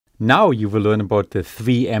Now you will learn about the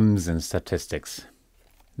 3 M's in statistics: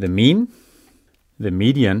 the mean, the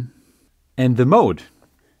median, and the mode.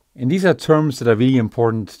 And these are terms that are really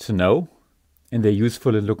important to know, and they're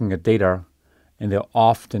useful in looking at data, and they're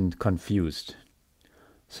often confused.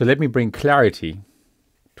 So let me bring clarity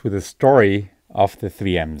to the story of the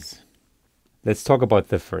 3 M's. Let's talk about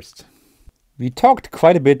the first. We talked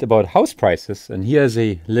quite a bit about house prices, and here's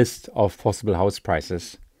a list of possible house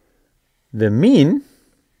prices. The mean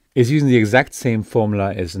is using the exact same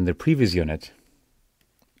formula as in the previous unit.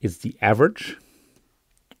 It's the average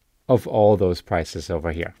of all those prices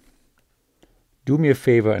over here. Do me a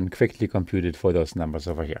favor and quickly compute it for those numbers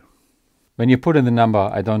over here. When you put in the number,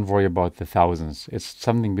 I don't worry about the thousands. It's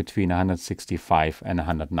something between 165 and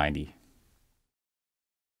 190.